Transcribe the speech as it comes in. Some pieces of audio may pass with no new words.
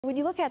When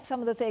you look at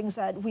some of the things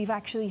that we've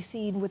actually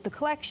seen with the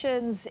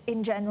collections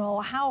in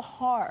general, how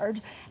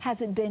hard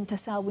has it been to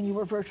sell when you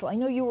were virtual? I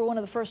know you were one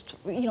of the first,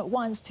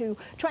 ones to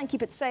try and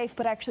keep it safe,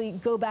 but actually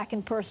go back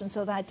in person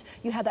so that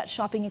you had that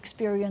shopping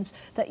experience,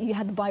 that you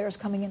had the buyers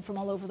coming in from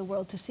all over the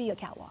world to see a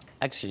catwalk.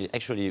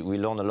 Actually, we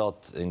learned a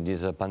lot in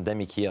this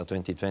pandemic year.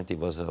 2020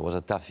 was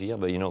a tough year,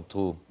 but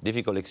through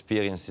difficult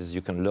experiences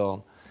you can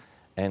learn,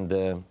 and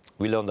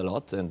we learned a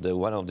lot. And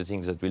one of the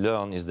things that we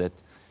learned is that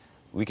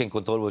we can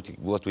control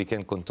what we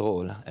can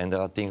control, and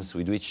there are things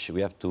with which we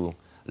have to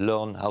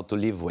learn how to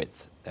live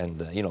with. And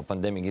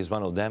pandemic is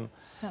one of them.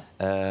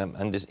 Yeah.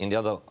 And this,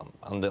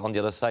 on the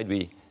other side,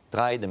 we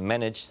tried and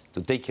managed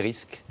to take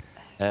risk,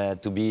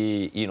 to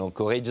be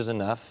courageous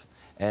enough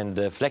and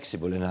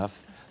flexible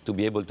enough to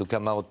be able to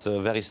come out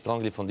very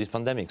strongly from this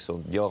pandemic. So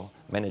Dior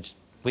managed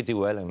pretty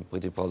well. I'm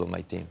pretty proud of my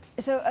team.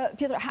 So,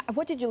 Pietro,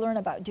 what did you learn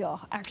about Dior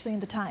actually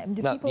in the time?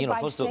 Did people buy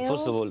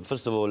sales?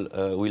 First of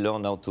all, we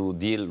learned how to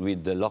deal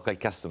with the local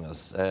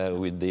customers.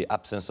 With the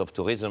absence of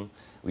tourism,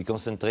 we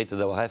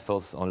concentrated our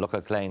efforts on local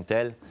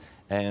clientele,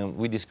 and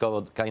we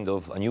discovered kind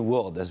of a new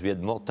world as we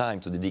had more time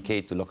to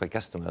dedicate to local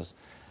customers.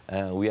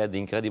 We had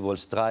incredible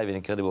strive and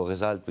incredible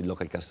result with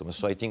local customers.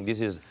 So I think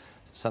this is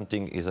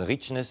something, is a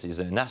richness, is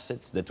an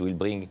asset that we'll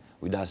bring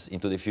with us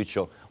into the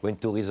future when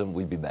tourism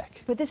will be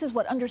back. But this is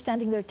what,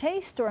 understanding their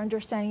taste or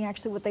understanding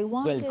actually what they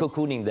wanted? Well,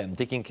 cocooning them,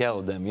 taking care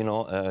of them,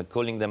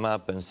 calling them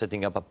up and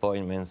setting up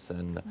appointments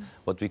and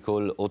what we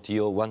call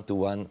OTO,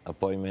 one-to-one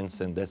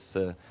appointments, and that's,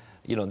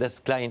 that's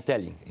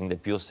clienteling in the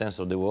pure sense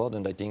of the word.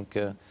 And I think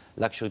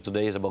luxury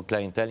today is about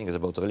clienteling, it's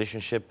about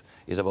relationship,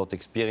 it's about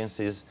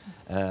experiences,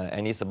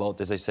 and it's about,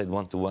 as I said,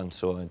 one-to-one.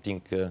 So I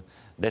think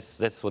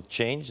that's what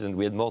changed, and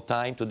we had more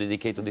time to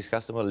dedicate to this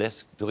customer,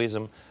 less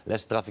tourism,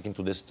 less traffic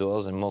into the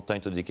stores, and more time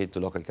to dedicate to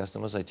local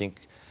customers. I think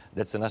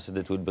that's an asset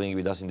that we'll bring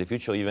with us in the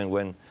future, even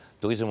when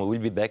tourism will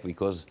be back,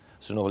 because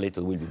sooner or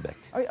later we'll be back.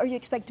 Are you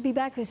expected to be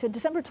back? I said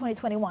December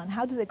 2021.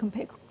 How does it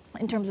compare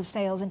in terms of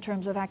sales, in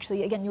terms of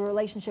actually, again, your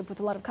relationship with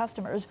a lot of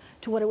customers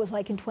to what it was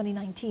like in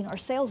 2019? Are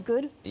sales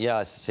good?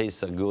 Yeah,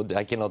 sales are good.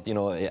 I cannot,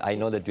 I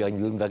know that we are in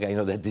Bloomberg. I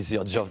know that this is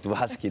your job to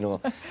ask,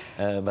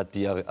 but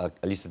we are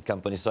a listed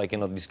company, so I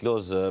cannot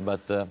disclose.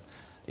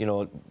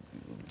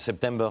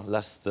 September,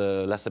 last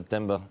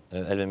September,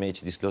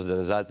 LVMH disclosed the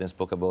result and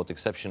spoke about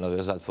exceptional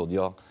result for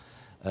Dior.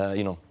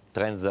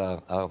 Trends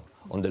are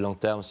on the long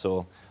term,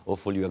 so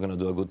hopefully we are going to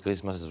do a good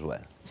Christmas as well.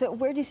 So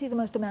where do you see the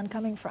most demand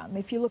coming from?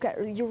 If you look at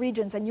your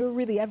regions, and you're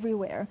really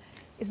everywhere,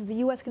 is it the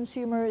US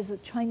consumer, is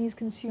it Chinese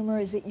consumer,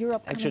 is it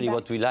Europe coming Actually, back?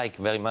 what we like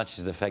very much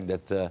is the fact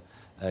that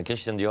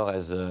Christian Dior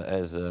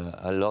has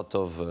a lot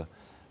of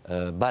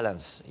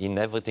balance in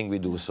everything we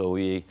do. So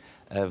we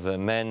have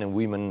men and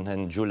women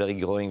and jewelry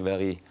growing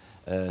very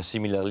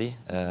similarly,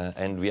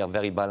 and we are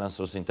very balanced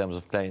also in terms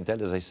of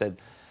clientele. As I said,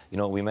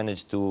 we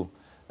managed to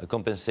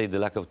compensate the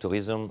lack of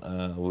tourism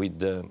with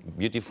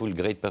beautiful,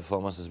 great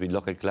performances with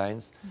local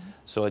clients.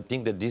 So I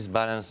think that this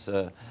balance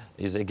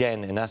is,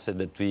 again, an asset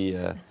that we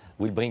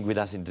will bring with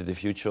us into the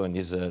future, and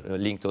is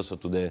linked also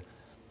to the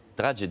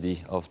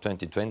tragedy of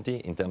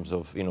 2020 in terms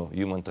of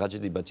human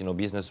tragedy. But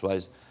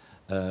business-wise,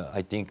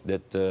 I think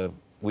that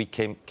we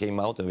came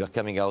out, and we are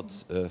coming out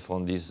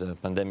from this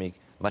pandemic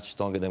much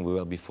stronger than we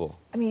were before.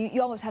 I mean, you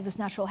almost have this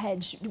natural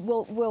hedge.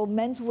 Will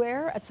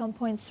menswear at some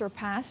point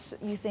surpass,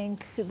 you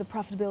think, the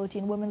profitability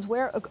in women's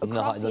wear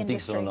across the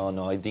industry? No,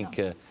 I don't think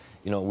so. No,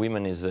 I think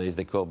women is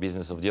the core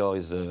business of Dior.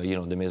 Is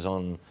the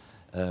Maison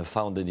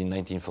founded in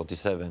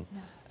 1947,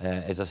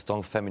 has a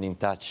strong feminine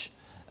touch.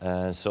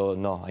 So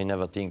no, I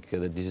never think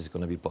that this is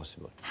going to be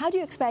possible. How do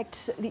you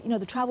expect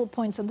the travel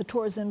points and the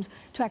tourism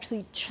to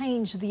actually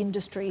change the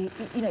industry?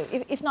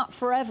 If not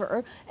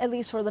forever, at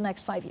least for the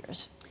next 5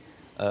 years.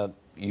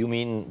 You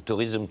mean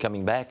tourism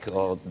coming back,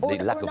 or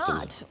the lack of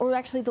tourism? Or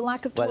actually the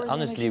lack of tourism? Well,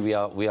 honestly,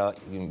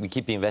 we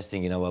keep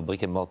investing in our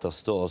brick-and-mortar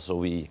stores, so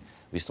we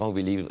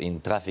strongly believe in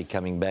traffic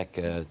coming back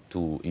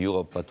to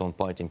Europe at one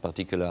point in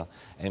particular,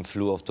 and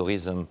flow of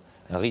tourism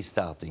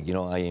restarting.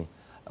 I'm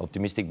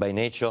optimistic by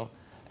nature,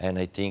 and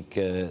I think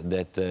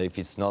that if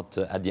it's not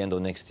at the end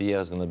of next year,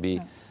 it's going to be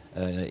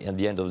at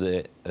the end of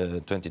the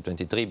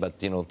 2023, but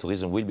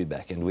tourism will be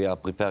back, and we are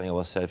preparing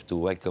ourselves to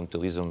welcome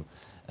tourism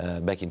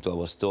back into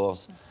our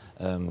stores.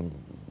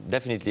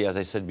 Definitely, as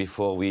I said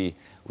before, we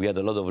had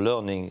a lot of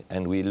learning,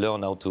 and we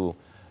learned how to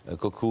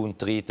cocoon,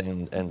 treat,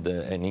 and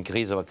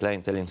increase our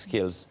clienteling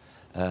skills,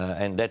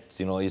 and that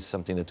is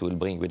something that we'll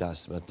bring with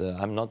us. But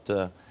I'm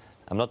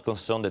not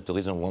concerned that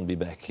tourism won't be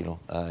back.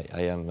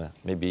 I am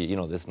maybe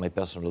that's my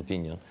personal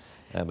opinion.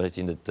 But I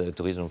think that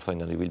tourism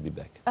finally will be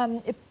back.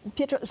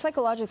 Pietro,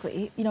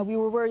 psychologically, we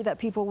were worried that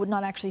people would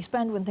not actually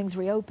spend when things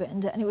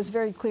reopened, and it was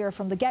very clear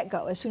from the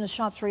get-go. As soon as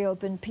shops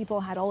reopened,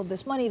 people had all of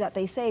this money that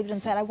they saved and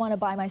said, I want to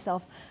buy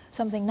myself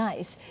something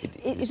nice.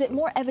 Is it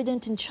more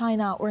evident in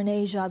China or in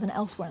Asia than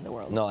elsewhere in the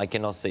world? No, I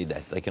cannot say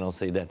that. I cannot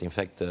say that. In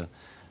fact,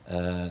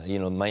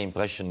 my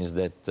impression is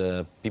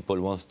that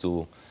people want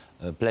to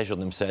pleasure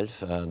themselves.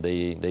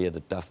 They had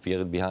a tough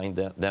period behind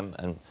them,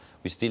 and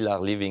we still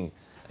are living.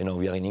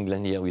 We are in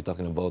England here. We're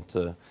talking about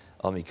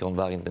Omicron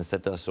variant,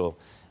 etc. So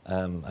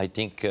I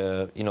think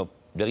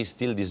there is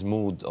still this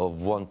mood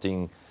of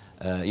wanting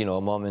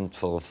a moment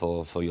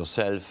for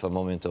yourself, a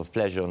moment of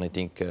pleasure, and I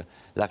think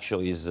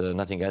luxury is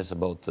nothing else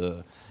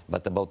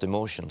but about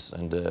emotions.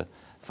 And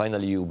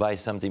finally, you buy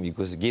something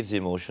because it gives you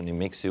emotion, it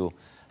makes you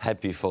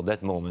happy for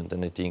that moment.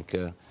 And I think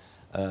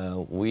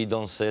we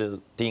don't sell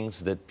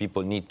things that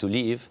people need to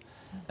live,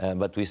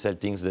 but we sell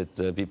things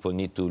that people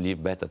need to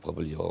live better,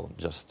 probably, or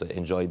just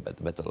enjoy a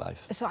better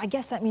life. So I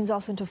guess that means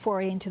also to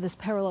foray into this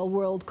parallel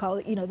world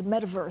called, the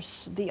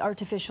metaverse, the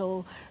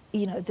artificial,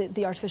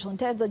 the artificial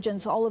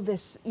intelligence, all of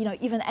this,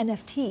 even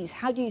NFTs.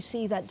 How do you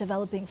see that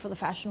developing for the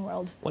fashion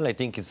world? Well, I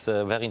think it's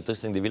a very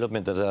interesting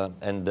development,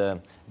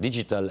 and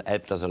digital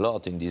helped us a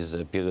lot in this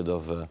period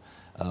of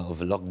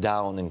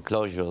lockdown and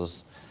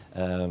closures.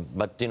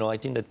 But I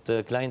think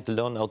that clients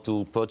learn how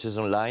to purchase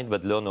online,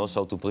 but learn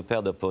also how to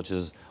prepare the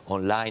purchase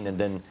online and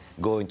then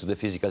go into the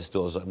physical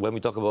stores. When we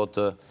talk about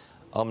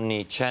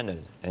omni-channel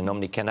and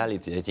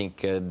omni-canality, I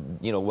think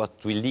what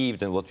we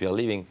lived and what we are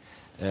living,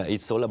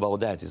 it's all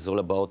about that. It's all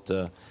about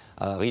a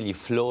really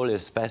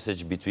flawless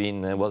passage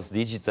between what's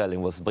digital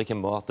and what's brick and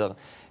mortar.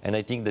 And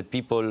I think that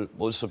people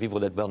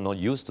that were not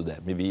used to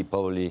that, maybe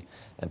probably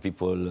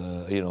people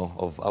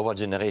of our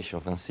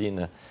generation,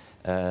 Francine,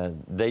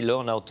 they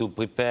learn how to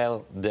prepare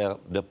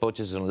their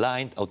purchases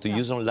online, how to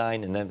use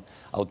online, and then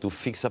how to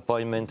fix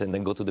appointment and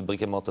then go to the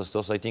brick and mortar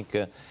store. So I think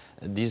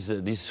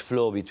this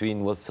flow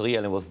between what's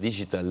real and what's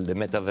digital, the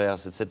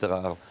metaverse, etc.,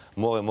 are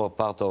more and more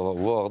part of our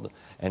world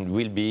and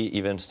will be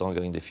even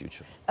stronger in the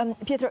future.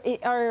 Pietro,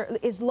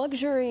 is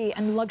luxury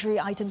and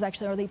luxury items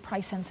actually, are they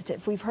price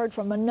sensitive? We've heard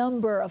from a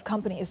number of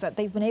companies that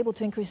they've been able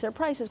to increase their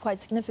prices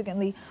quite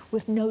significantly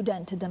with no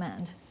dent to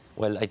demand.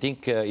 Well, I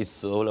think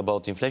it's all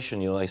about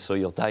inflation. I saw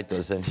your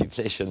titles and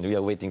inflation. We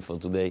are waiting for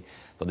today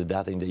for the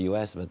data in the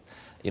US, but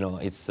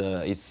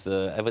it's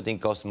everything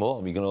costs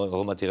more.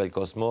 Raw material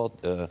costs more,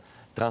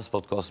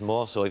 transport costs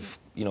more. So if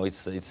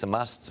it's a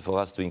must for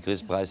us to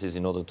increase prices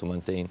in order to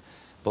maintain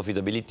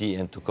profitability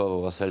and to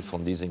cover ourselves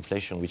from this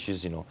inflation, which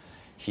is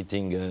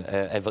hitting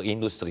every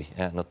industry,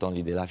 not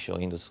only the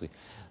luxury industry.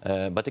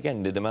 But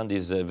again, the demand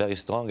is very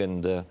strong,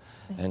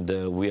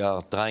 and we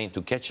are trying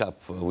to catch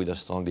up with a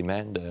strong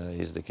demand.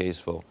 Is the case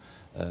for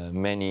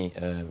many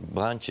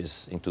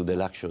branches into the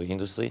luxury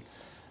industry.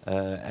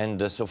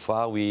 And so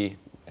far,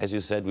 as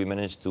you said, we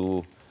managed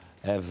to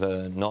have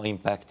no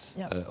impact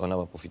on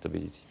our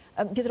profitability.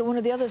 Pietro, one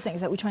of the other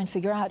things that we try and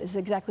figure out is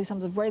exactly some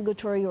of the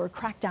regulatory or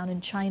crackdown in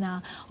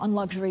China on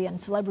luxury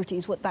and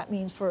celebrities, what that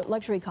means for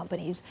luxury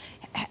companies.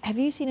 Have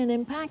you seen an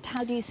impact?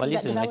 How do you see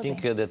that developing? I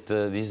think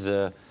that these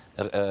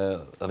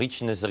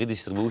richness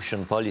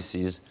redistribution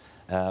policies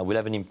will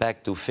have an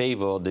impact to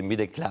favor the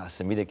middle class.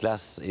 The middle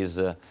class is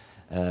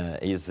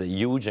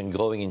huge and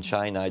growing in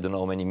China. I don't know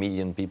how many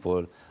million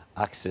people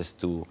access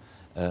to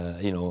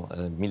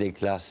middle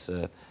class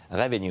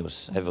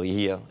revenues every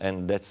year,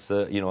 and that's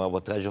our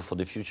treasure for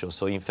the future.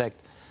 So in fact,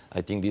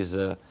 I think this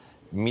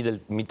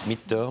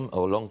mid-term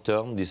or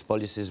long-term, these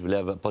policies will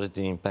have a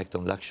positive impact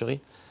on luxury.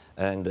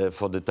 And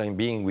for the time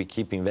being, we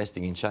keep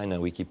investing in China.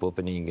 We keep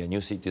opening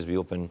new cities. We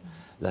opened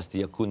last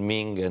year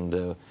Kunming,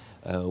 and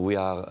we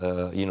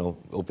are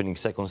opening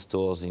second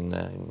stores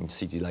in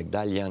cities like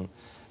Dalian,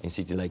 in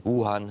cities like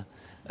Wuhan,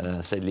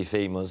 sadly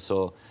famous.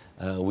 So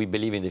we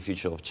believe in the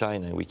future of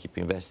China, and we keep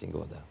investing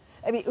over there.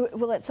 I mean,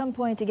 well, at some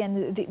point,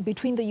 again,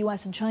 between the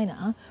U.S. and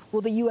China,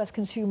 will the U.S.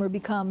 consumer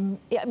become,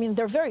 I mean,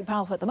 they're very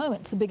powerful at the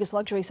moment. It's the biggest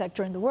luxury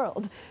sector in the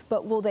world.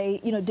 But will they,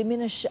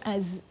 diminish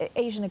as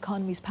Asian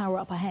economies power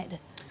up ahead?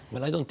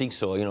 Well, I don't think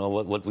so.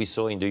 What we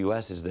saw in the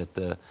U.S. is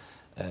that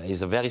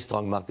is a very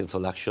strong market for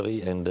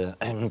luxury, and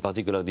in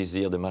particular this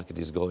year, the market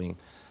is growing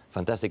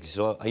fantastic.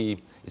 So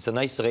it's a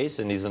nice race,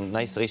 and it's a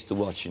nice race to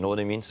watch. You know what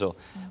I mean? So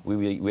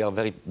we are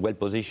very well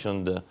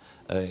positioned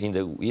in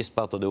the east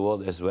part of the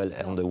world as well,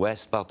 on the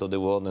west part of the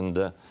world,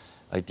 and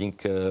I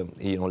think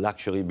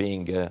luxury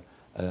being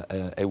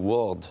a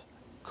world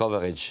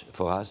coverage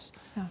for us,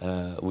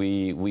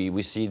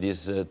 we see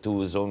these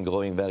two zones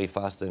growing very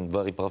fast and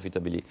very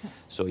profitably.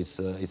 So it's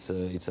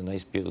a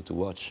nice period to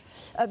watch.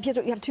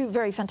 Pietro, you have two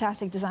very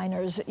fantastic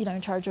designers, in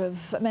charge of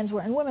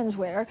menswear and women's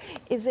wear.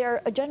 Is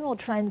there a general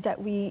trend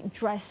that we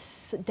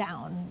dress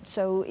down?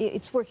 So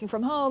it's working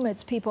from home.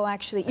 It's people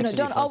actually,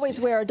 don't always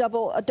wear a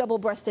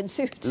double-breasted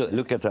suit.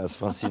 Look at us,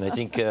 Francine. I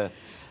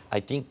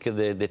think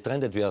the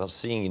trend that we are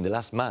seeing in the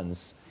last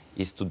months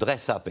is to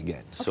dress up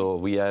again. Okay. So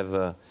we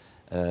have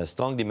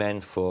strong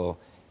demand for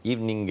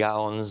evening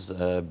gowns,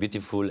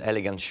 beautiful,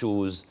 elegant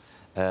shoes,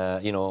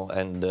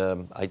 and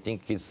I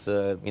think it's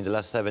in the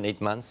last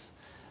 7-8 months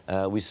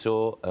we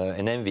saw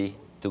an envy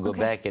to go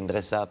back and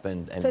dress up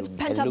and so it's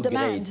pent-up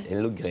demand. Great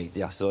and look great.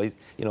 Yeah. So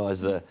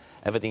as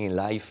everything in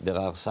life, there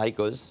are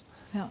cycles.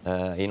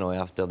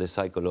 After the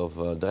cycle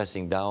of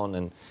dressing down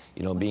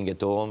and being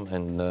at home,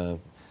 and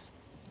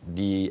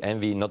the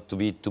envy not to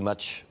be too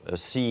much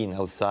seen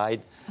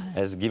outside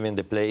has given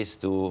the place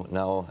to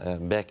now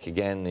back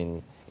again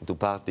into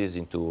parties,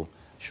 into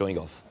showing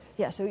off.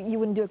 Yeah, so you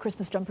wouldn't do a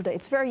Christmas jumper day.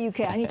 It's very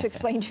UK. I need to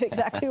explain to you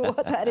exactly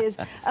what that is.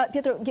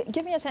 Pietro,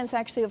 give me a sense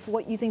actually of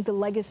what you think the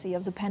legacy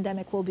of the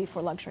pandemic will be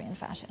for luxury and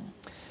fashion.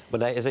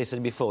 But as I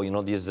said before, you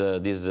know, this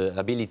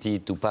ability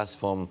to pass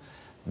from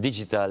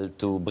digital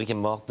to brick and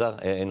mortar,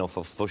 you know,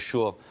 for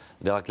sure,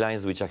 there are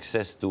clients which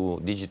access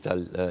to digital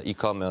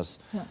e-commerce.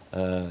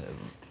 Yeah.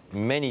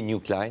 Many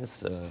new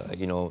clients,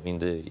 you know, in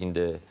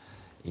the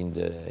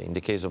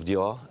case of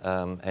Dior,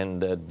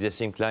 and the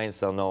same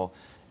clients are now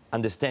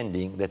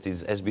understanding that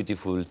it's as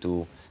beautiful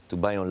to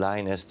buy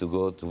online as to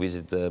go to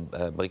visit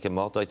brick and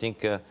mortar. I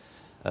think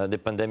the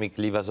pandemic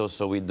leaves us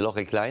also with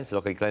local clients.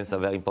 Local clients are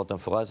very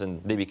important for us,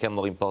 and they become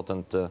more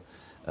important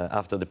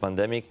after the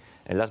pandemic.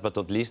 And last but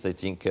not least, I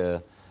think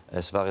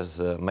as far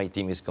as my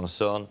team is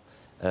concerned,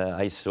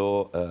 I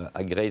saw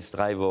a great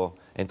strive of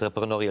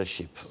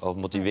entrepreneurship, of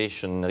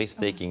motivation,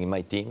 risk-taking in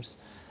my teams.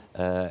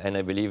 And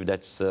I believe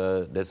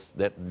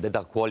that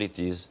are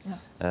qualities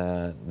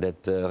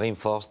that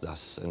reinforced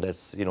us. And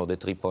that's, you know, the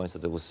 3 points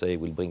that I would say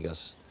will bring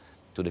us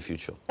to the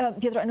future.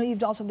 Pietro, I know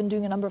you've also been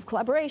doing a number of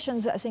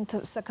collaborations. I think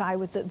Sakai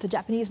with the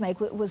Japanese make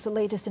was the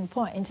latest in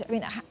point. I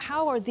mean,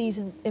 how are these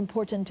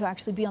important to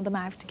actually be on the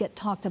map, to get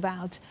talked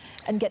about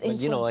and get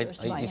influencers,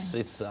 you know,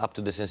 it's up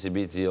to the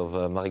sensibility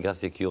of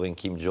Marie-Gracia Curie and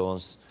Kim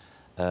Jones.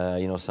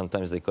 You know,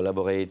 sometimes they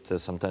collaborate,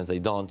 sometimes they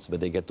don't, but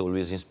they get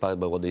always inspired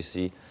by what they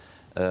see.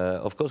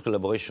 Of course,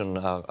 collaboration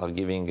are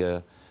giving,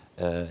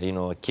 you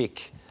know, a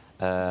kick,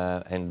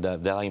 and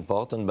they are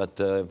important. But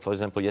for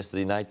example,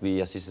 yesterday night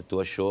we assisted to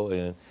a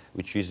show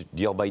which is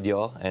Dior by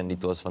Dior, and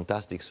it was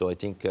fantastic. So I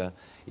think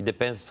it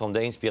depends from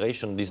their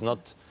inspiration. It's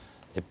not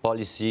a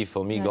policy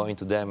for me going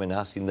to them and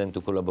asking them to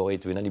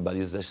collaborate with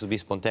anybody. It has to be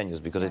spontaneous,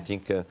 because I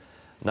think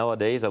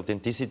nowadays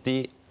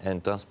authenticity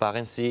and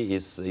transparency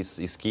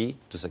is key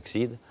to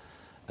succeed,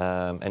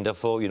 and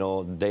therefore, you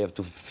know, they have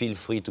to feel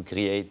free to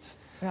create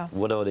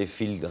whatever they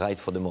feel right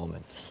for the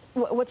moment.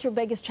 What's your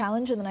biggest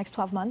challenge in the next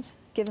 12 months,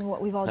 given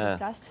what we've all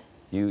discussed?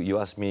 You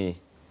asked me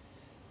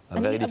a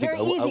very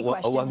difficult, easy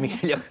question. 1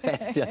 million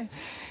question.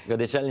 Because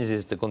the challenge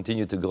is to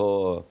continue to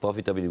grow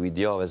profitably with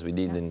Dior as we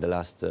did in the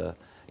last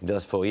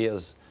 4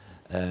 years,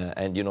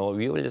 and you know,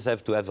 we always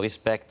have to have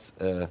respect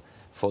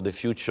for the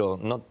future,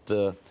 not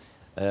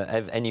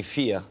have any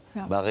fear,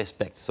 but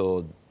respect.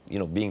 So, you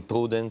know, being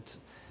prudent,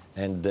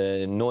 and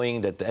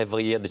knowing that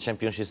every year the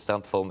championship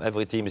starts from,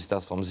 every team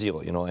starts from zero,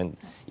 you know, and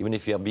even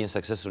if you have been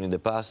successful in the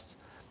past,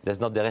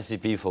 that's not the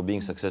recipe for being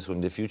successful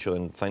in the future.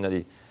 And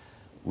finally,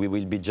 we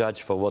will be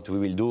judged for what we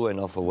will do and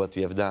not for what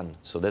we have done.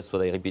 So that's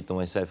what I repeat to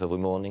myself every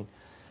morning.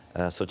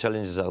 So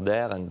challenges are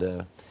there, and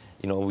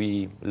you know,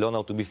 we learn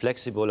how to be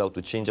flexible, how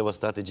to change our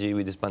strategy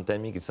with this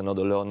pandemic. It's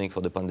another learning for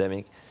the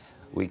pandemic.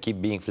 We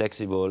keep being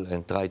flexible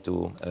and try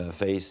to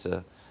face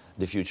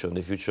the future. And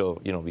the future,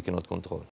 you know, we cannot control.